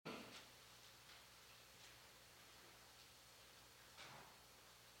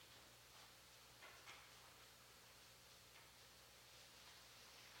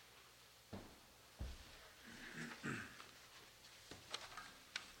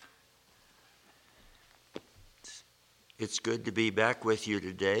It's good to be back with you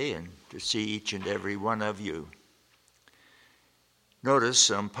today and to see each and every one of you. Notice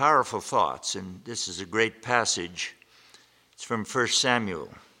some powerful thoughts, and this is a great passage. It's from 1 Samuel.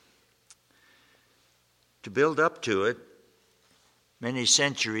 To build up to it, many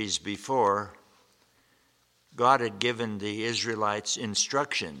centuries before, God had given the Israelites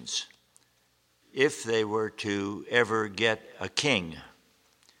instructions if they were to ever get a king.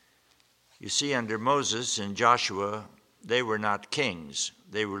 You see, under Moses and Joshua, they were not kings,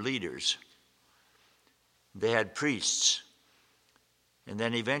 they were leaders. They had priests. And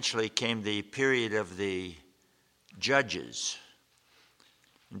then eventually came the period of the judges.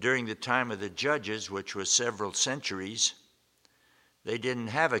 And during the time of the judges, which was several centuries, they didn't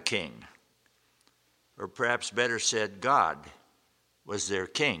have a king. Or perhaps better said, God was their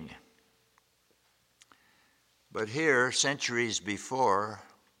king. But here, centuries before,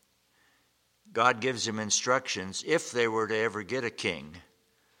 God gives them instructions, if they were to ever get a king,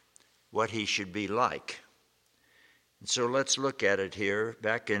 what he should be like. And so let's look at it here,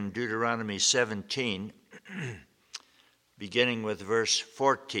 back in Deuteronomy 17, beginning with verse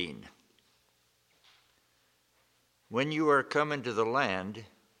 14. When you are come into the land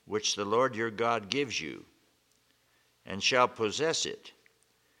which the Lord your God gives you, and shall possess it,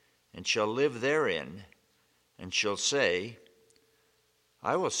 and shall live therein, and shall say,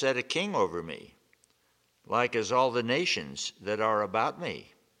 I will set a king over me, like as all the nations that are about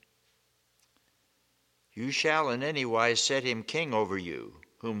me. You shall in any wise set him king over you,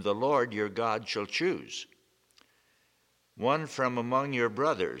 whom the Lord your God shall choose. One from among your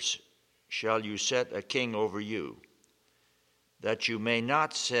brothers shall you set a king over you, that you may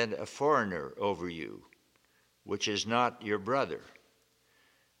not set a foreigner over you, which is not your brother.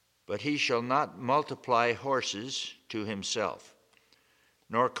 But he shall not multiply horses to himself,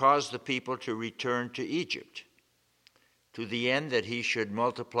 nor cause the people to return to Egypt, to the end that he should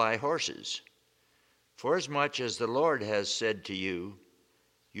multiply horses. Forasmuch as the Lord has said to you,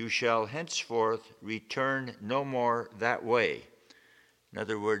 you shall henceforth return no more that way. In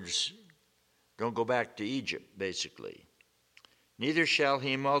other words, don't go back to Egypt, basically. Neither shall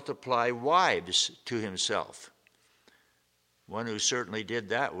he multiply wives to himself. One who certainly did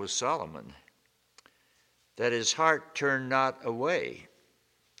that was Solomon. That his heart turn not away.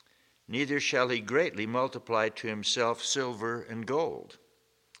 Neither shall he greatly multiply to himself silver and gold.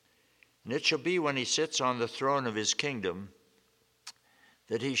 And it shall be when he sits on the throne of his kingdom,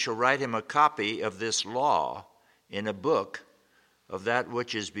 that he shall write him a copy of this law in a book of that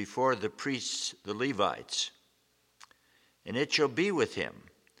which is before the priests, the Levites. And it shall be with him,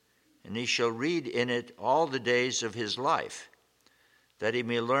 and he shall read in it all the days of his life, that he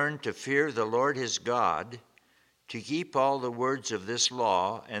may learn to fear the Lord his God, to keep all the words of this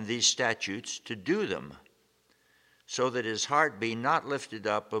law and these statutes, to do them, so that his heart be not lifted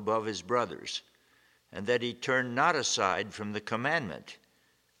up above his brothers, and that he turn not aside from the commandment,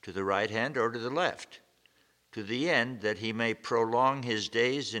 to the right hand or to the left, to the end that he may prolong his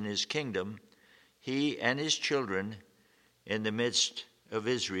days in his kingdom, he and his children in the midst of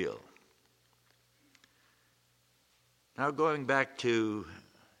Israel. Now going back to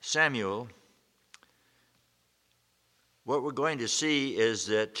Samuel, what we're going to see is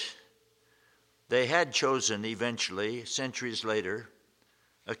that they had chosen eventually, centuries later,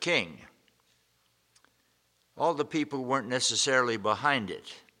 a king. All the people weren't necessarily behind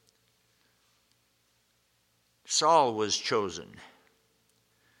it. Saul was chosen,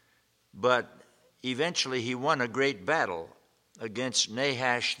 but eventually he won a great battle against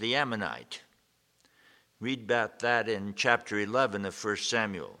Nahash the Ammonite. Read about that in chapter 11 of 1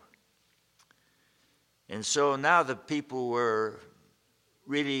 Samuel. And so now the people were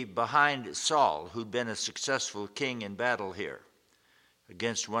really behind Saul, who'd been a successful king in battle here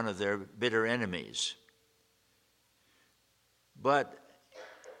against one of their bitter enemies. But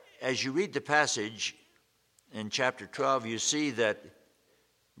as you read the passage in chapter 12, you see that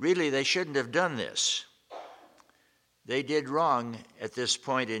really they shouldn't have done this. They did wrong at this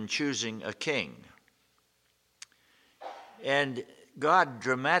point in choosing a king. And God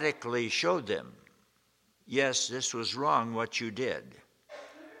dramatically showed them, yes, this was wrong what you did.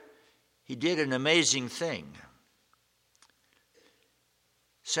 He did an amazing thing.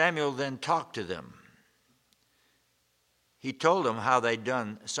 Samuel then talked to them. He told them how they'd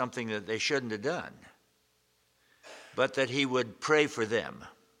done something that they shouldn't have done, but that he would pray for them.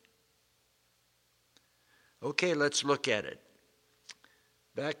 Okay, let's look at it.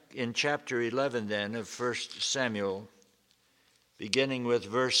 Back in chapter 11 then of 1 Samuel, beginning with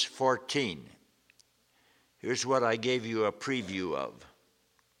verse 14. Here's what I gave you a preview of.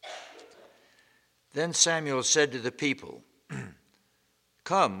 Then Samuel said to the people,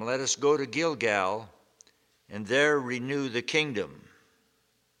 "Come, let us go to Gilgal, and there renew the kingdom."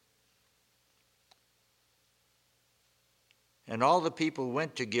 And all the people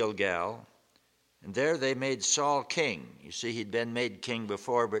went to Gilgal, and there they made Saul king. You see, he'd been made king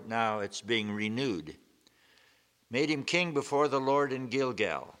before, but now it's being renewed. Made him king before the Lord in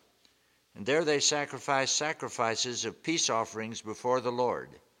Gilgal. And there they sacrificed sacrifices of peace offerings before the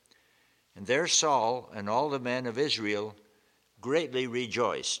Lord. And there Saul and all the men of Israel greatly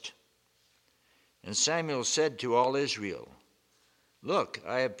rejoiced. And Samuel said to all Israel, "Look,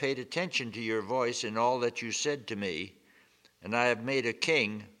 I have paid attention to your voice in all that you said to me, and I have made a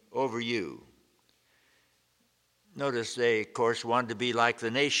king over you." Notice they, of course, wanted to be like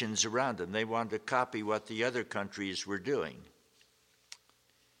the nations around them. They wanted to copy what the other countries were doing.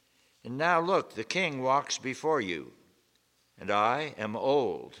 "And now look, the king walks before you, and I am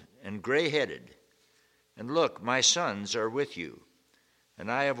old and gray-headed. And look, my sons are with you,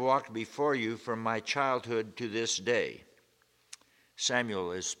 and I have walked before you from my childhood to this day."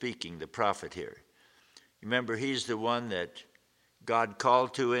 Samuel is speaking, the prophet here. Remember, he's the one that God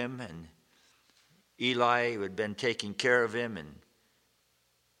called to him, and Eli had been taking care of him, and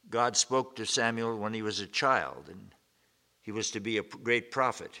God spoke to Samuel when he was a child, and he was to be a great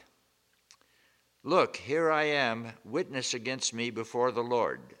prophet. "Look, here I am, witness against me before the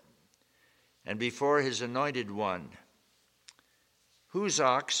Lord, and before his anointed one. Whose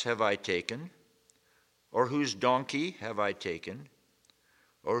ox have I taken? Or whose donkey have I taken?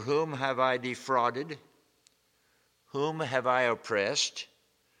 Or whom have I defrauded? Whom have I oppressed?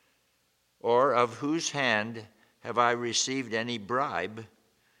 Or of whose hand have I received any bribe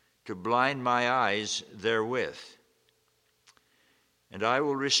to blind my eyes therewith? And I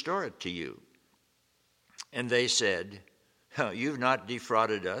will restore it to you." And they said, "You've not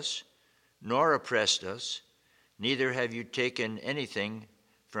defrauded us, nor oppressed us, neither have you taken anything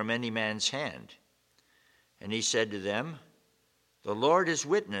from any man's hand." And he said to them, "The Lord is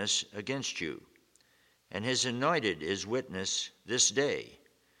witness against you, and his anointed is witness this day,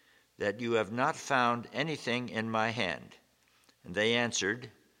 that you have not found anything in my hand." And they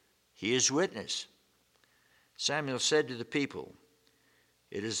answered, "He is witness." Samuel said to the people,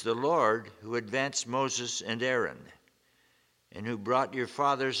 "It is the Lord who advanced Moses and Aaron, and who brought your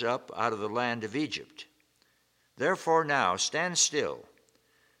fathers up out of the land of Egypt. Therefore now stand still,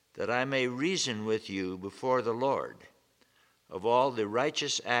 that I may reason with you before the Lord of all the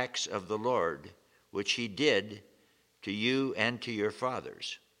righteous acts of the Lord, which he did to you and to your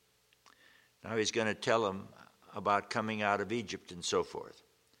fathers." Now he's going to tell them about coming out of Egypt and so forth.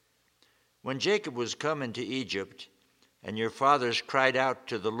 "When Jacob was come into Egypt, and your fathers cried out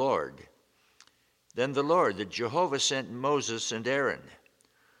to the Lord, then the Lord, the Jehovah, sent Moses and Aaron,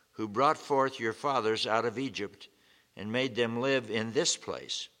 who brought forth your fathers out of Egypt and made them live in this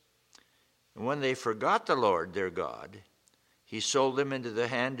place. And when they forgot the Lord their God, he sold them into the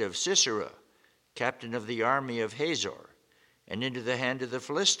hand of Sisera, captain of the army of Hazor, and into the hand of the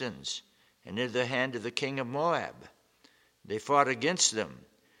Philistines, and into the hand of the king of Moab. They fought against them."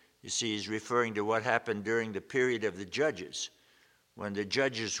 You see, he's referring to what happened during the period of the judges, when the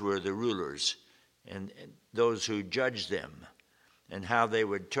judges were the rulers and those who judged them, and how they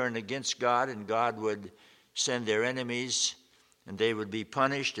would turn against God, and God would send their enemies, and they would be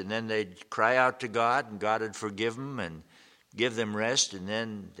punished, and then they'd cry out to God, and God would forgive them and give them rest, and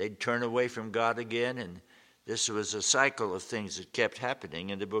then they'd turn away from God again, and this was a cycle of things that kept happening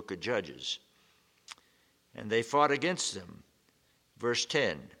in the book of Judges. And they fought against them. Verse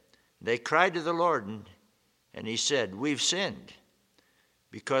 10, "They cried to the Lord, and he said, 'We've sinned,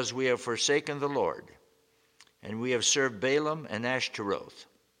 because we have forsaken the Lord, and we have served Balaam and Ashtaroth,'"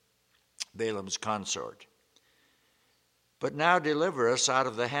 Balaam's consort. "But now deliver us out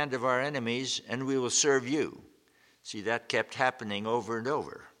of the hand of our enemies, and we will serve you." See, that kept happening over and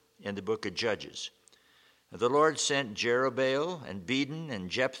over in the book of Judges. The Lord sent Jerubbaal and Bedan and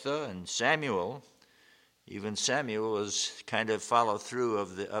Jephthah and Samuel. Even Samuel was kind of follow through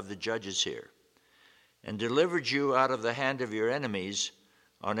of the judges here. "And delivered you out of the hand of your enemies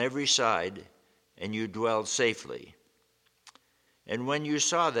on every side, and you dwelled safely. And when you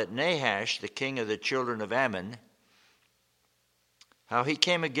saw that Nahash, the king of the children of Ammon, how he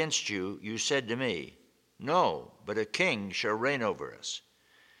came against you, you said to me, 'No, but a king shall reign over us,'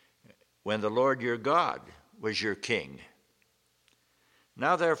 when the Lord your God was your king.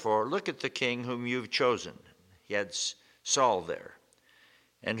 Now therefore, look at the king whom you've chosen," he had Saul there,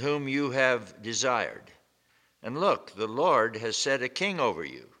 "and whom you have desired. And look, the Lord has set a king over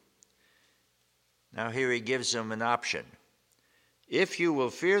you." Now here he gives them an option. "If you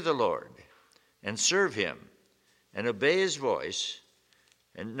will fear the Lord and serve him, and obey his voice,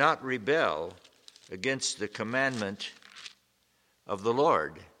 and not rebel against the commandment of the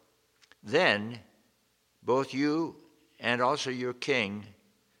Lord, then both you and also your king,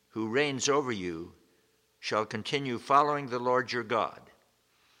 who reigns over you, shall continue following the Lord your God.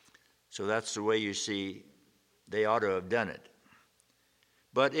 So that's the way you see they ought to have done it.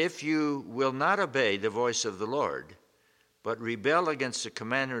 But if you will not obey the voice of the Lord, but rebel against the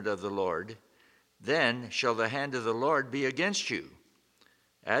commandment of the Lord, then shall the hand of the Lord be against you,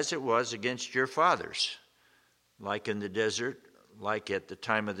 as it was against your fathers, like in the desert, like at the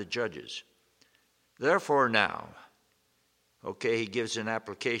time of the judges. Therefore now, he gives an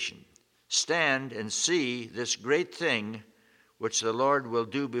application. Stand and see this great thing which the Lord will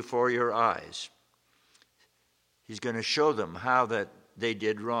do before your eyes. He's going to show them how that they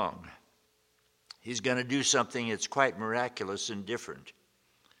did wrong. He's going to do something that's quite miraculous and different.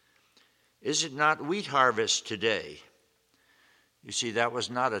 Is it not wheat harvest today? You see, that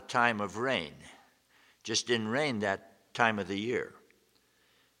was not a time of rain. Just didn't rain that time of the year.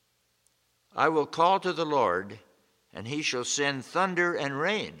 I will call to the Lord, and he shall send thunder and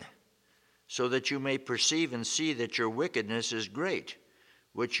rain, so that you may perceive and see that your wickedness is great,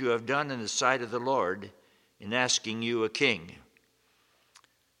 which you have done in the sight of the Lord in asking you a king.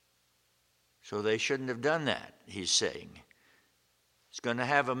 So they shouldn't have done that, he's saying. It's going to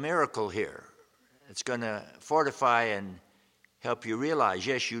have a miracle here. It's going to fortify and help you realize,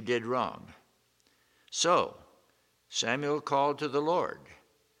 yes, you did wrong. So Samuel called to the Lord,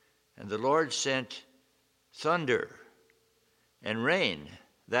 and the Lord sent thunder and rain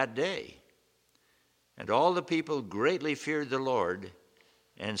that day. And all the people greatly feared the Lord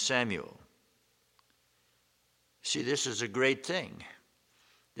and Samuel. See, this is a great thing.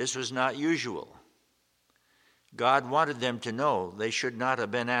 This was not usual. God wanted them to know they should not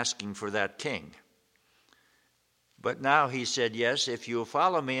have been asking for that king. But now he said, yes, if you'll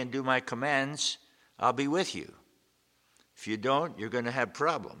follow me and do my commands, I'll be with you. If you don't, you're going to have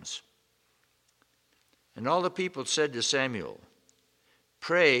problems. And all the people said to Samuel,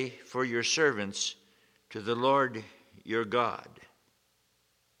 pray for your servants to the Lord your God.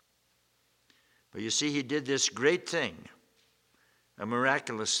 But you see, he did this great thing, a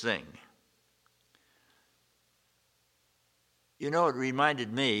miraculous thing. You know, it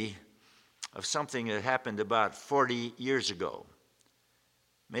reminded me of something that happened about 40 years ago.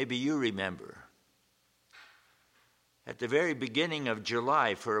 Maybe you remember. At the very beginning of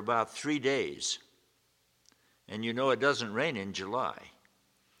July, for about 3 days, and you know it doesn't rain in July.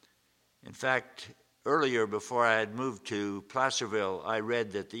 In fact, earlier, before I had moved to Placerville, I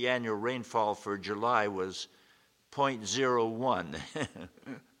read that the annual rainfall for July was 0.01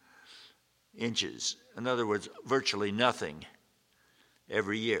 inches. In other words, virtually nothing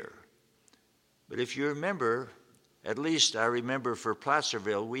every year. But if you remember, at least I remember for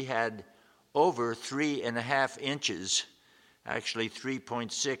Placerville, we had over 3.5 inches, actually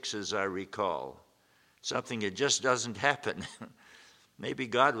 3.6 as I recall, something that just doesn't happen. Maybe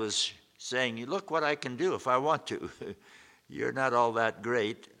God was saying, look what I can do if I want to. You're not all that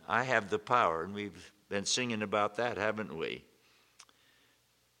great. I have the power, and we've been singing about that, haven't we?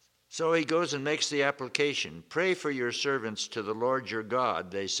 So he goes and makes the application. Pray for your servants to the Lord your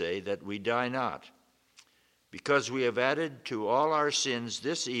God, they say, that we die not, because we have added to all our sins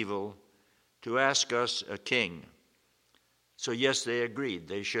this evil to ask us a king. So yes, they agreed.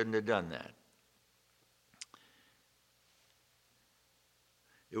 They shouldn't have done that.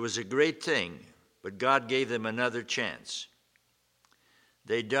 It was a great thing, but God gave them another chance.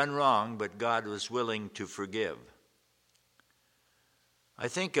 They'd done wrong, but God was willing to forgive. I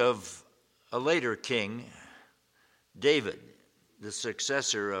think of a later king, David, the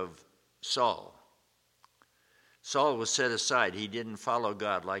successor of Saul. Saul was set aside. He didn't follow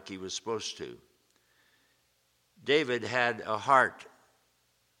God like he was supposed to. David had a heart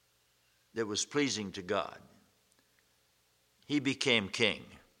that was pleasing to God. He became king.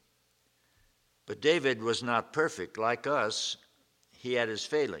 But David was not perfect. Like us, he had his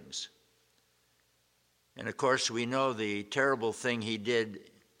failings. And of course, we know the terrible thing he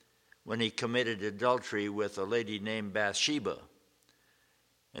did when he committed adultery with a lady named Bathsheba,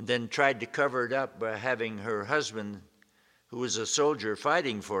 and then tried to cover it up by having her husband, who was a soldier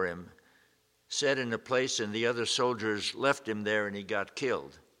fighting for him, set in a place, and the other soldiers left him there and he got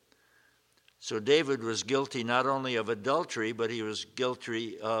killed. So David was guilty not only of adultery, but he was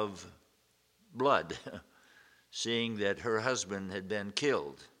guilty of blood, seeing that her husband had been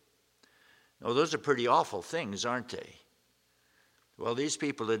killed. Oh, those are pretty awful things, aren't they? Well, these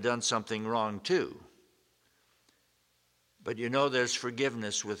people had done something wrong too. But you know, there's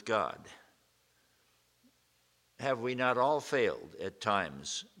forgiveness with God. have we not all failed at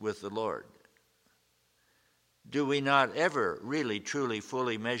times with the Lord? Do we not ever really, truly,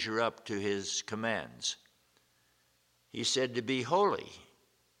 fully measure up to his commands? He said to be holy.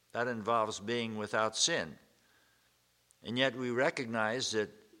 That involves being without sin. And yet we recognize that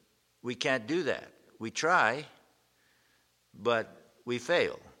we can't do that. We try, but we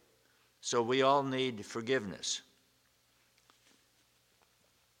fail. So we all need forgiveness.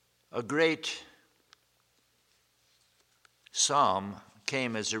 A great psalm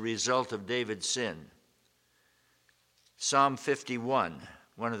came as a result of David's sin. Psalm 51,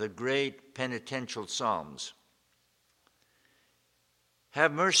 one of the great penitential psalms.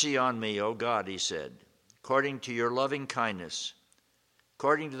 Have mercy on me, O God, he said, according to your loving kindness,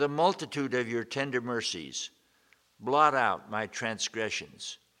 according to the multitude of your tender mercies. Blot out my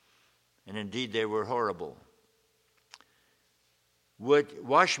transgressions. And indeed they were horrible. Would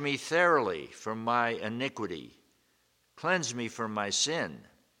wash me thoroughly from my iniquity. Cleanse me from my sin,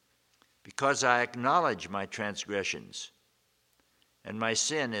 because I acknowledge my transgressions, and my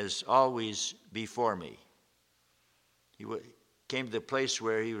sin is always before me. He came to the place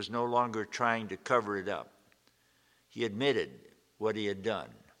where he was no longer trying to cover it up. He admitted what he had done.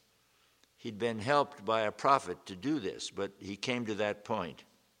 He'd been helped by a prophet to do this, but he came to that point.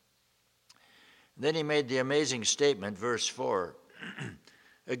 Then he made the amazing statement, verse 4,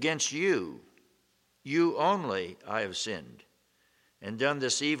 against you only I have sinned, and done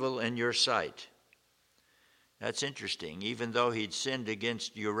this evil in your sight. That's interesting. Even though he'd sinned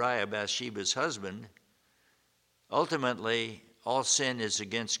against Uriah, Bathsheba's husband, ultimately all sin is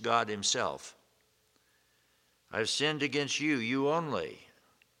against God himself. I've sinned against you only,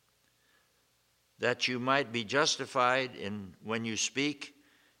 that you might be justified when you speak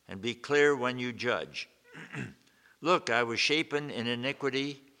and be clear when you judge. Look, I was shapen in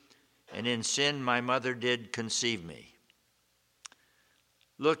iniquity, and in sin my mother did conceive me.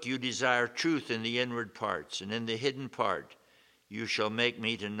 Look, you desire truth in the inward parts, and in the hidden part you shall make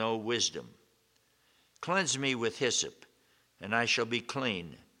me to know wisdom. Cleanse me with hyssop, and I shall be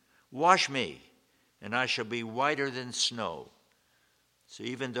clean. Wash me, and I shall be whiter than snow. So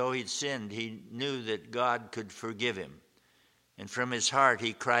even though he'd sinned, he knew that God could forgive him. And from his heart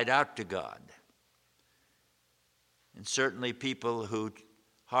he cried out to God. And certainly people whose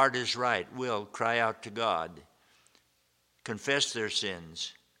heart is right will cry out to God, confess their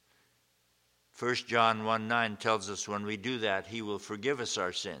sins. 1 John 1:9 tells us when we do that, he will forgive us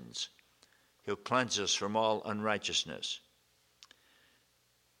our sins. He'll cleanse us from all unrighteousness.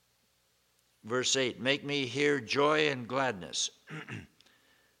 Verse 8, make me hear joy and gladness,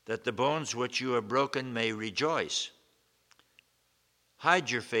 that the bones which you have broken may rejoice.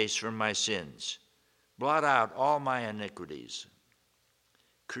 Hide your face from my sins. Blot out all my iniquities.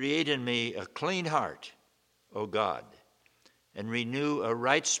 Create in me a clean heart, O God, and renew a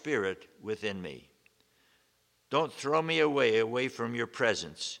right spirit within me. Don't throw me away from your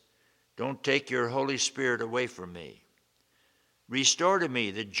presence. Don't take your Holy Spirit away from me. Restore to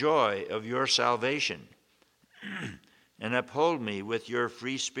me the joy of your salvation, and uphold me with your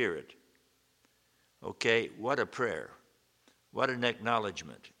free spirit. Okay, what a prayer. What an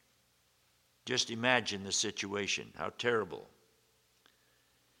acknowledgement. Just imagine the situation, how terrible.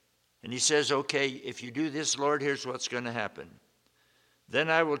 And he says, okay, if you do this, Lord, here's what's going to happen. Then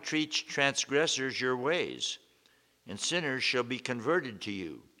I will teach transgressors your ways, and sinners shall be converted to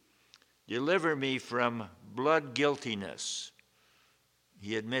you. Deliver me from blood guiltiness.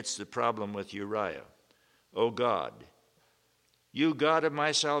 He admits the problem with Uriah. O God, you God of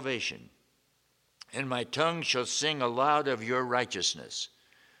my salvation, and my tongue shall sing aloud of your righteousness.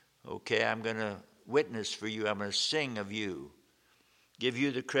 Okay, I'm going to witness for you. I'm going to sing of you. Give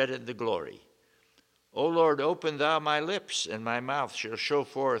you the credit and the glory. O Lord, open thou my lips, and my mouth shall show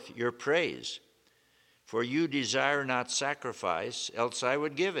forth your praise. For you desire not sacrifice, else I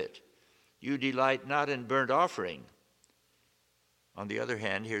would give it. You delight not in burnt offering. On the other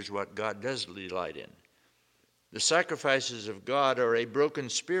hand, here's what God does delight in. The sacrifices of God are a broken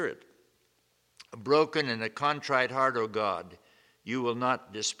spirit. A broken and a contrite heart, O God, you will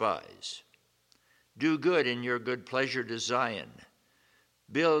not despise. Do good in your good pleasure to Zion.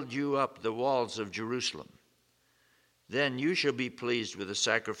 Build you up the walls of Jerusalem. Then you shall be pleased with the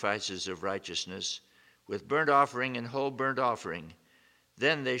sacrifices of righteousness, with burnt offering and whole burnt offering.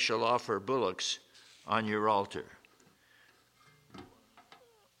 Then they shall offer bullocks on your altar.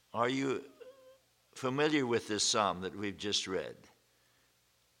 Are you familiar with this psalm that we've just read?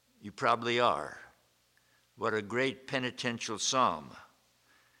 You probably are. What a great penitential psalm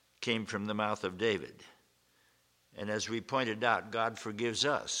came from the mouth of David. And as we pointed out, God forgives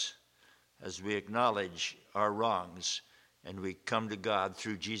us as we acknowledge our wrongs and we come to God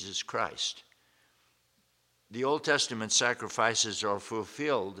through Jesus Christ. The Old Testament sacrifices are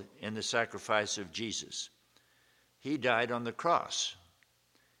fulfilled in the sacrifice of Jesus. He died on the cross.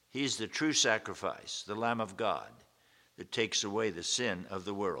 He's the true sacrifice, the Lamb of God, that takes away the sin of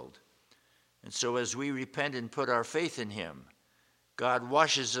the world. And so as we repent and put our faith in him, God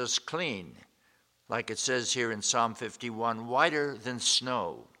washes us clean, like it says here in Psalm 51, whiter than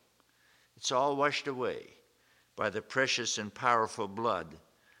snow. It's all washed away by the precious and powerful blood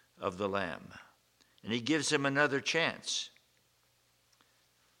of the Lamb. And he gives him another chance.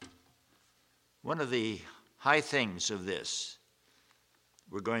 One of the high things of this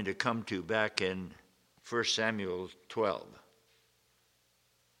we're going to come to back in 1 Samuel 12.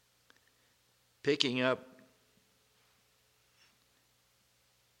 Picking up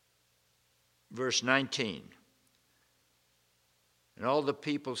verse 19. And all the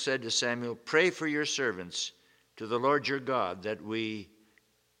people said to Samuel, "Pray for your servants to the Lord your God, that we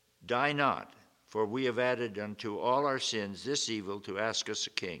die not, for we have added unto all our sins this evil to ask us a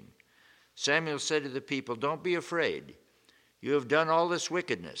king." Samuel said to the people, "Don't be afraid. You have done all this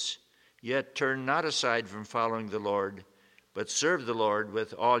wickedness, yet turn not aside from following the Lord, but serve the Lord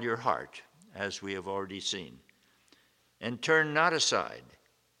with all your heart," as we have already seen. "And turn not aside,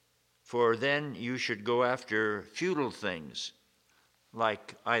 for then you should go after futile things,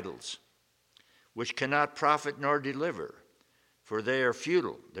 like idols, which cannot profit nor deliver, for they are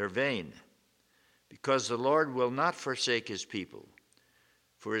futile, they're vain. Because the Lord will not forsake his people,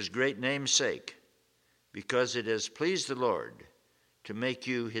 for his great name's sake, because it has pleased the Lord to make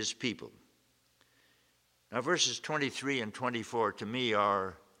you his people." Now verses 23 and 24 to me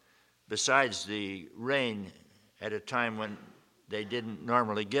are, besides the rain at a time when they didn't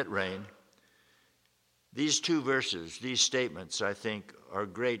normally get rain, these two verses, these statements, I think, are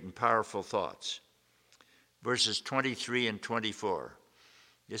great and powerful thoughts. Verses 23 and 24.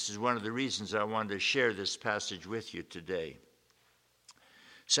 This is one of the reasons I wanted to share this passage with you today.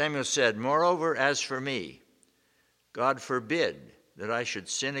 Samuel said, "Moreover, as for me, God forbid that I should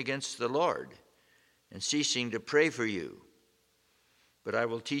sin against the Lord in ceasing to pray for you. But I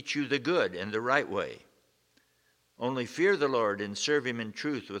will teach you the good and the right way. Only fear the Lord and serve him in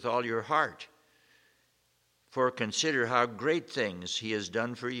truth with all your heart. For consider how great things he has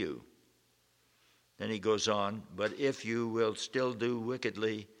done for you." Then he goes on, "But if you will still do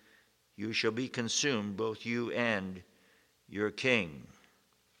wickedly, you shall be consumed, both you and your king."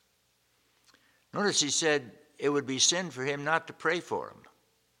 Notice he said it would be sin for him not to pray for him.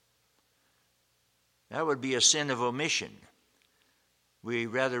 That would be a sin of omission. We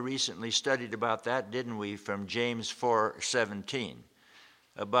rather recently studied about that, didn't we, from James 4:17,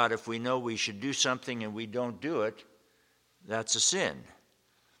 about if we know we should do something and we don't do it, that's a sin.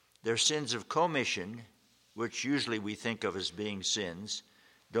 There are sins of commission, which usually we think of as being sins.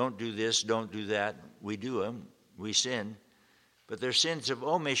 Don't do this, don't do that. We do them, we sin. But there are sins of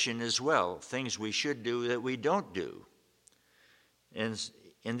omission as well, things we should do that we don't do. And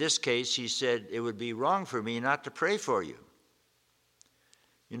in this case, he said, it would be wrong for me not to pray for you.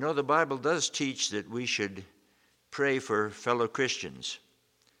 You know, the Bible does teach that we should pray for fellow Christians.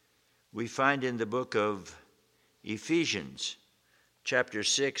 We find in the book of Ephesians, chapter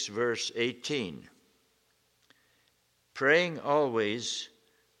 6, verse 18, "Praying always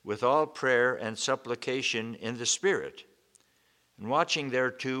with all prayer and supplication in the Spirit, and watching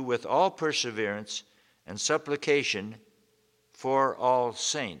thereto with all perseverance and supplication for all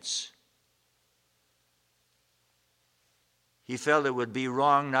saints." He felt it would be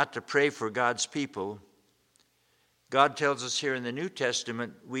wrong not to pray for God's people. God tells us here in the New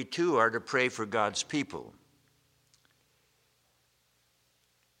Testament, we too are to pray for God's people.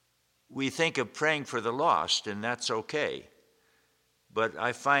 We think of praying for the lost, and that's okay. But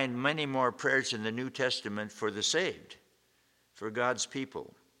I find many more prayers in the New Testament for the saved, for God's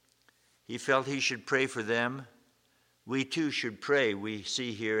people. He felt he should pray for them. We too should pray, we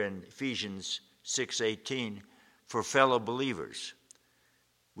see here in Ephesians 6:18, for fellow believers.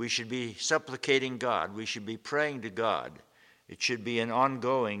 We should be supplicating God. We should be praying to God. It should be an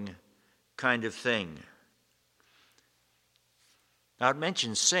ongoing kind of thing. Now it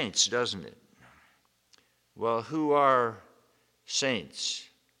mentions saints, doesn't it? Well, who are saints?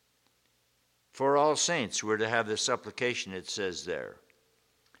 For all saints we're to have the supplication, it says there.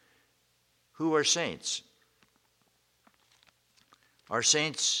 Who are saints? Are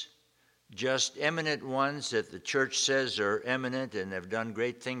saints just eminent ones that the church says are eminent and have done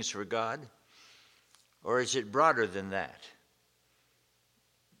great things for God? Or is it broader than that?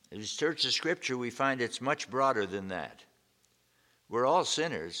 As Church of Scripture, we find it's much broader than that. We're all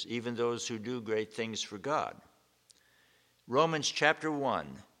sinners, even those who do great things for God. Romans chapter 1,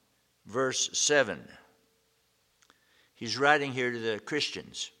 verse 7. He's writing here to the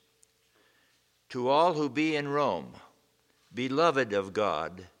Christians. To all who be in Rome, beloved of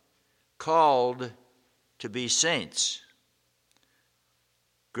God, called to be saints,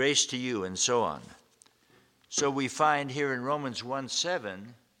 grace to you, and so on. So we find here in Romans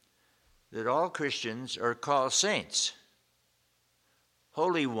 1:7 that all Christians are called saints,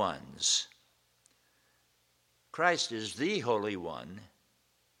 holy ones. Christ is the Holy One,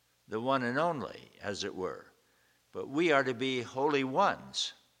 the one and only, as it were. But we are to be holy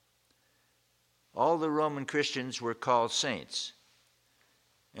ones. All the Roman Christians were called saints.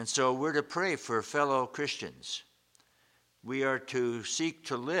 And so we're to pray for fellow Christians. We are to seek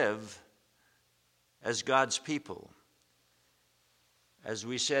to live as God's people. As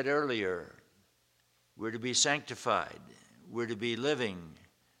we said earlier, we're to be sanctified. We're to be living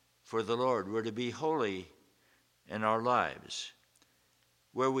for the Lord. We're to be holy in our lives.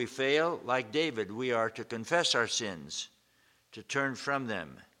 Where we fail, like David, we are to confess our sins, to turn from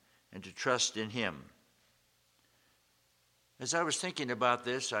them, and to trust in him. As I was thinking about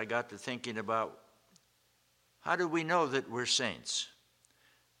this, I got to thinking about how do we know that we're saints?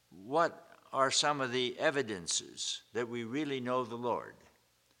 What are some of the evidences that we really know the Lord?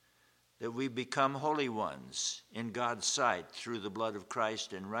 That we become holy ones in God's sight through the blood of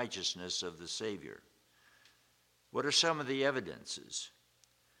Christ and righteousness of the Savior? What are some of the evidences?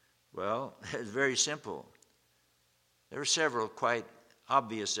 Well, it's very simple. There are several quite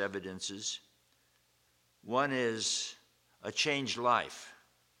obvious evidences. One is a changed life,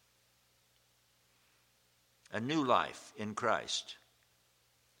 a new life in Christ.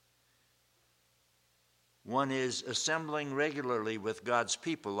 One is assembling regularly with God's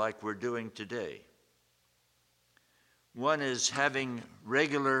people like we're doing today. One is having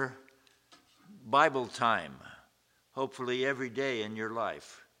regular Bible time, hopefully every day in your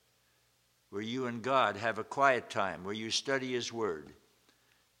life, where you and God have a quiet time, where you study His Word,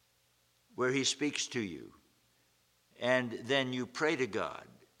 where He speaks to you, and then you pray to God,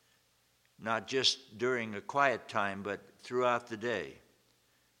 not just during a quiet time, but throughout the day.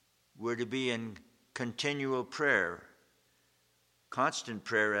 We're to be in continual prayer, constant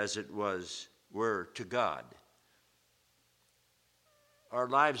prayer as it were to God. Our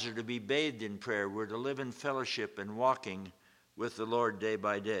lives are to be bathed in prayer. We're to live in fellowship and walking with the Lord day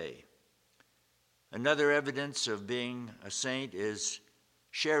by day. Another evidence of being a saint is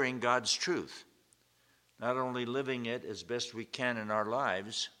sharing God's truth. Not only living it as best we can in our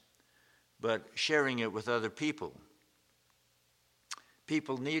lives, but sharing it with other people.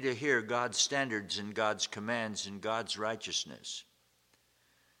 People need to hear God's standards and God's commands and God's righteousness.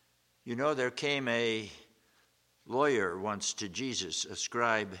 You know, there came a lawyer once to Jesus, a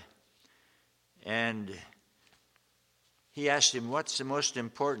scribe, and he asked him, what's the most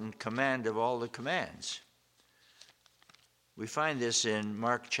important command of all the commands? We find this in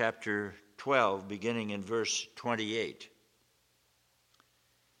Mark chapter 12, beginning in verse 28.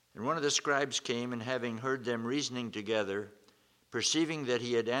 And one of the scribes came, and having heard them reasoning together, perceiving that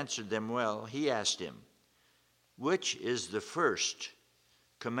he had answered them well, he asked him, which is the first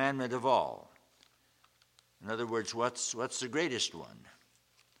commandment of all? In other words, what's the greatest one?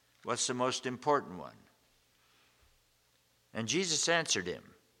 What's the most important one? And Jesus answered him,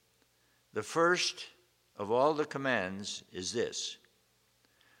 the first of all the commands is this: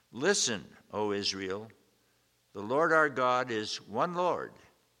 listen, O Israel, the Lord our God is one Lord,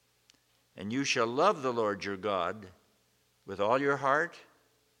 and you shall love the Lord your God with all your heart,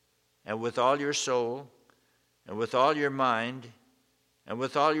 and with all your soul, and with all your mind, and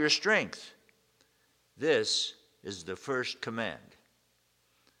with all your strength. This is the first command.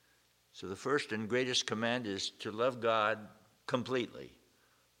 So the first and greatest command is to love God completely,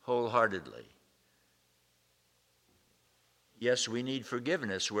 wholeheartedly. Yes, we need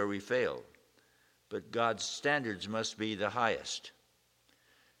forgiveness where we fail, but God's standards must be the highest.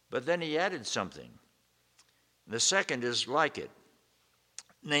 But then he added something. The second is like it,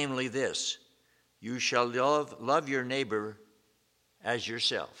 namely this: you shall love your neighbor as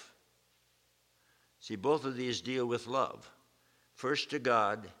yourself. See, both of these deal with love. First to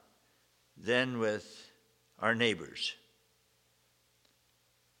God, then with our neighbors.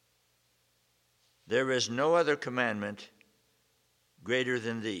 There is no other commandment greater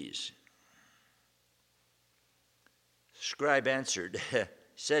than these. The scribe answered,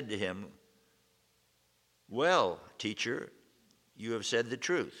 said to him, well, teacher, you have said the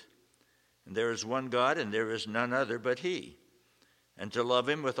truth. And there is one God, and there is none other but He. and to love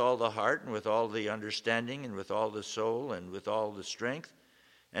him with all the heart and with all the understanding and with all the soul and with all the strength,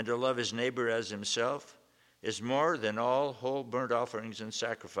 and to love his neighbor as himself, is more than all whole burnt offerings and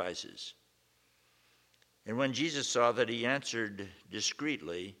sacrifices. And when Jesus saw that he answered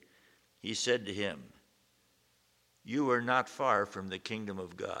discreetly, he said to him, "You are not far from the kingdom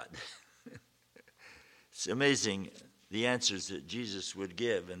of God." It's amazing the answers that Jesus would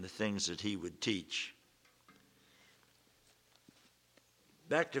give and the things that he would teach.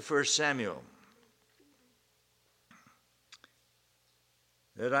 Back to 1 Samuel.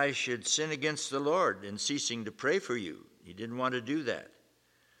 That I should sin against the Lord in ceasing to pray for you. He didn't want to do that.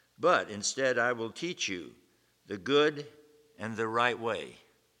 But instead I will teach you the good and the right way.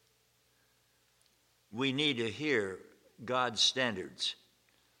 We need to hear God's standards.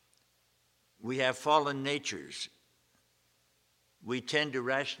 We have fallen natures. We tend to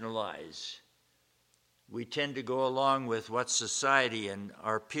rationalize. We tend to go along with what society and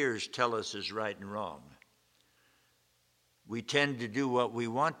our peers tell us is right and wrong. We tend to do what we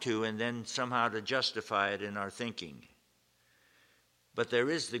want to and then somehow to justify it in our thinking. But there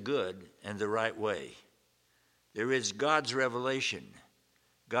is the good and the right way. There is God's revelation,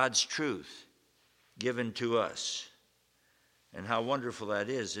 God's truth given to us. And how wonderful that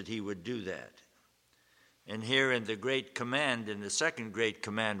is that he would do that. And here in the great command, in the second great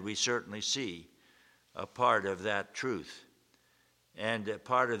command, we certainly see a part of that truth. And a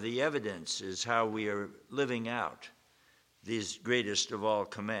part of the evidence is how we are living out these greatest of all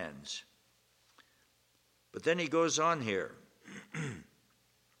commands. But then he goes on here.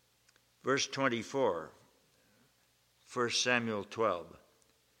 Verse 24, 1 Samuel 12.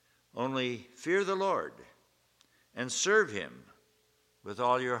 Only fear the Lord and serve him with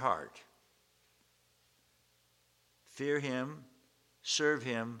all your heart. Fear him, serve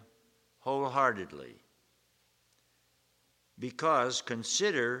him wholeheartedly. Because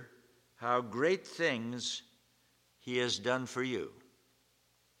consider how great things he has done for you.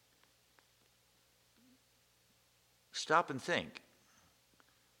 Stop and think.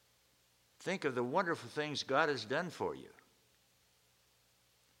 Think of the wonderful things God has done for you.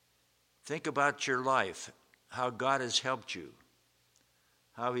 Think about your life, how God has helped you,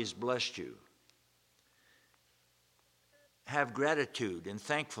 how he's blessed you. Have gratitude and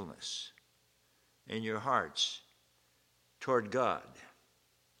thankfulness in your hearts toward God.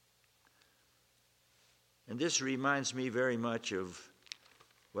 And this reminds me very much of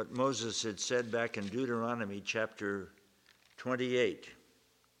what Moses had said back in Deuteronomy chapter 28,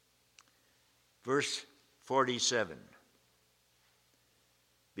 verse 47.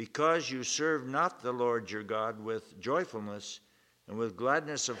 Because you serve not the Lord your God with joyfulness and with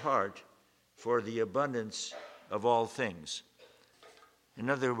gladness of heart for the abundance of all things. In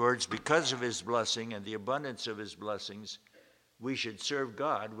other words, because of his blessing and the abundance of his blessings, we should serve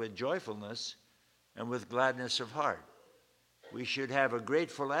God with joyfulness and with gladness of heart. We should have a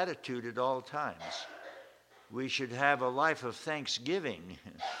grateful attitude at all times. We should have a life of thanksgiving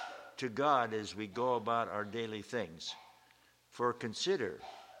to God as we go about our daily things. For consider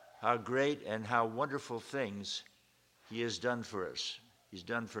how great and how wonderful things he has done for us. He's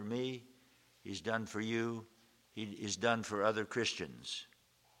done for me. He's done for you. He is done for other Christians.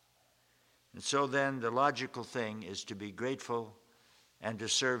 And so then the logical thing is to be grateful and to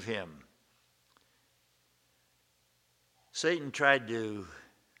serve him. Satan tried to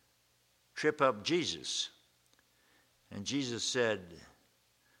trip up Jesus, and Jesus said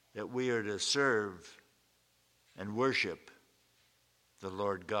that we are to serve and worship the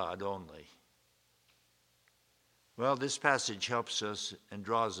Lord God only. Well, this passage helps us and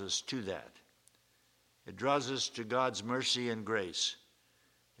draws us to that. It draws us to God's mercy and grace.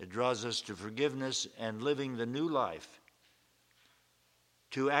 It draws us to forgiveness and living the new life,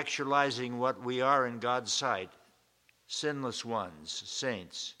 to actualizing what we are in God's sight, sinless ones,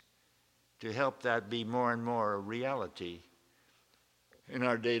 saints, to help that be more and more a reality in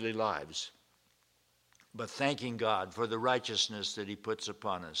our daily lives. But thanking God for the righteousness that he puts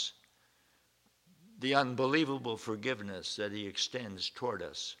upon us, the unbelievable forgiveness that he extends toward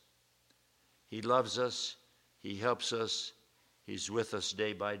us. He loves us, he helps us, he's with us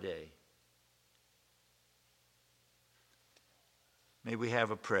day by day. May we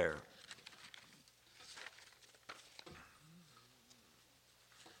have a prayer.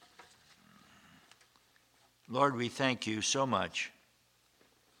 Lord, we thank you so much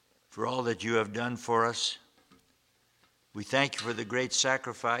for all that you have done for us. We thank you for the great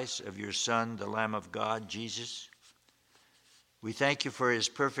sacrifice of your Son, the Lamb of God, Jesus. We thank you for his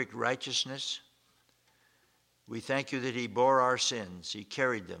perfect righteousness. We thank you that he bore our sins. He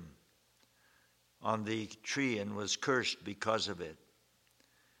carried them on the tree and was cursed because of it.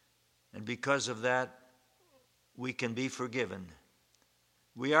 And because of that, we can be forgiven.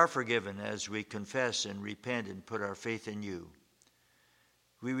 We are forgiven as we confess and repent and put our faith in you.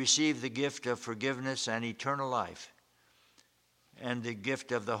 We receive the gift of forgiveness and eternal life, and the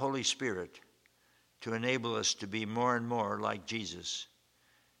gift of the Holy Spirit to enable us to be more and more like Jesus,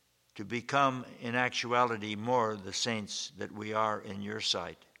 to become in actuality more the saints that we are in your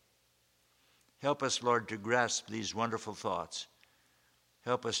sight. Help us, Lord, to grasp these wonderful thoughts.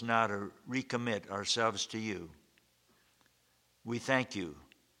 Help us now to recommit ourselves to you. We thank you.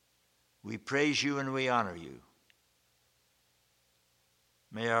 We praise you and we honor you.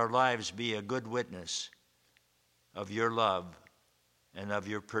 May our lives be a good witness of your love and of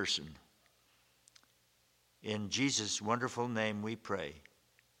your person. In Jesus' wonderful name we pray.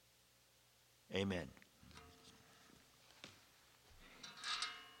 Amen.